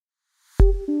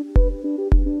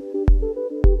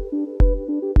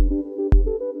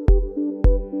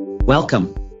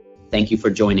Welcome! Thank you for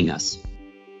joining us.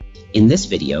 In this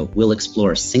video, we'll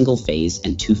explore single-phase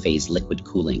and two-phase liquid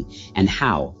cooling and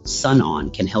how SUNON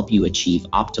can help you achieve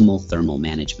optimal thermal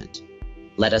management.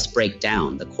 Let us break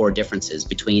down the core differences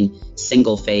between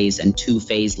single-phase and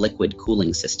two-phase liquid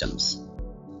cooling systems.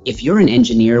 If you're an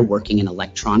engineer working in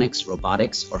electronics,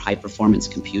 robotics, or high-performance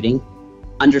computing,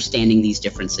 understanding these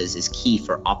differences is key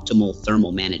for optimal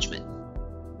thermal management.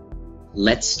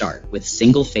 Let's start with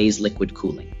single-phase liquid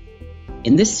cooling.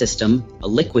 In this system, a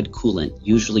liquid coolant,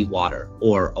 usually water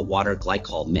or a water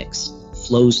glycol mix,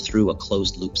 flows through a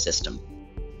closed-loop system.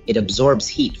 It absorbs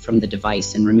heat from the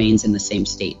device and remains in the same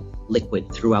state,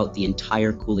 liquid, throughout the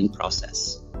entire cooling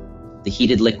process. The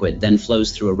heated liquid then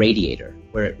flows through a radiator,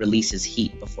 where it releases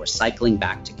heat before cycling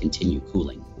back to continue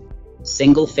cooling.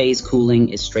 Single-phase cooling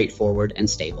is straightforward and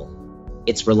stable.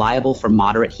 It's reliable for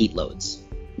moderate heat loads,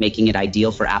 making it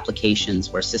ideal for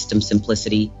applications where system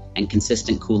simplicity and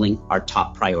consistent cooling are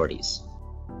top priorities.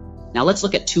 Now let's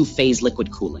look at two-phase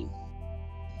liquid cooling.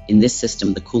 In this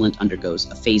system, the coolant undergoes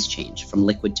a phase change from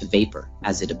liquid to vapor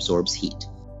as it absorbs heat.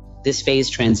 This phase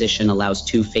transition allows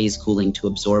two-phase cooling to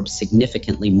absorb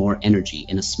significantly more energy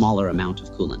in a smaller amount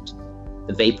of coolant.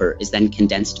 The vapor is then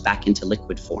condensed back into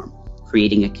liquid form,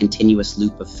 creating a continuous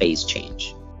loop of phase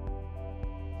change.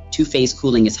 Two-phase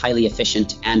cooling is highly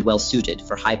efficient and well-suited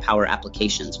for high-power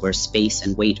applications where space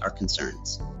and weight are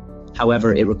concerns.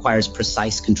 However, it requires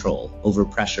precise control over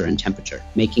pressure and temperature,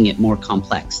 making it more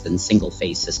complex than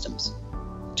single-phase systems.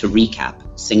 To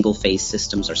recap, single-phase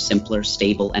systems are simpler,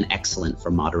 stable, and excellent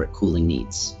for moderate cooling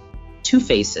needs.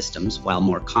 Two-phase systems, while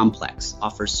more complex,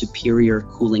 offer superior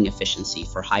cooling efficiency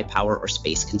for high-power or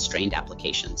space-constrained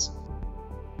applications.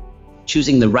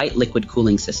 Choosing the right liquid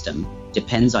cooling system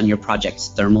depends on your project's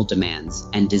thermal demands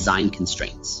and design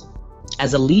constraints.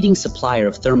 As a leading supplier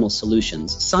of thermal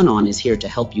solutions, SUNON is here to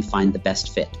help you find the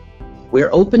best fit.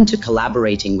 We're open to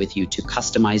collaborating with you to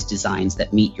customize designs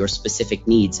that meet your specific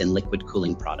needs in liquid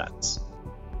cooling products.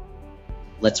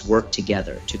 Let's work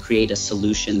together to create a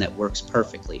solution that works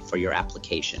perfectly for your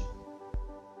application.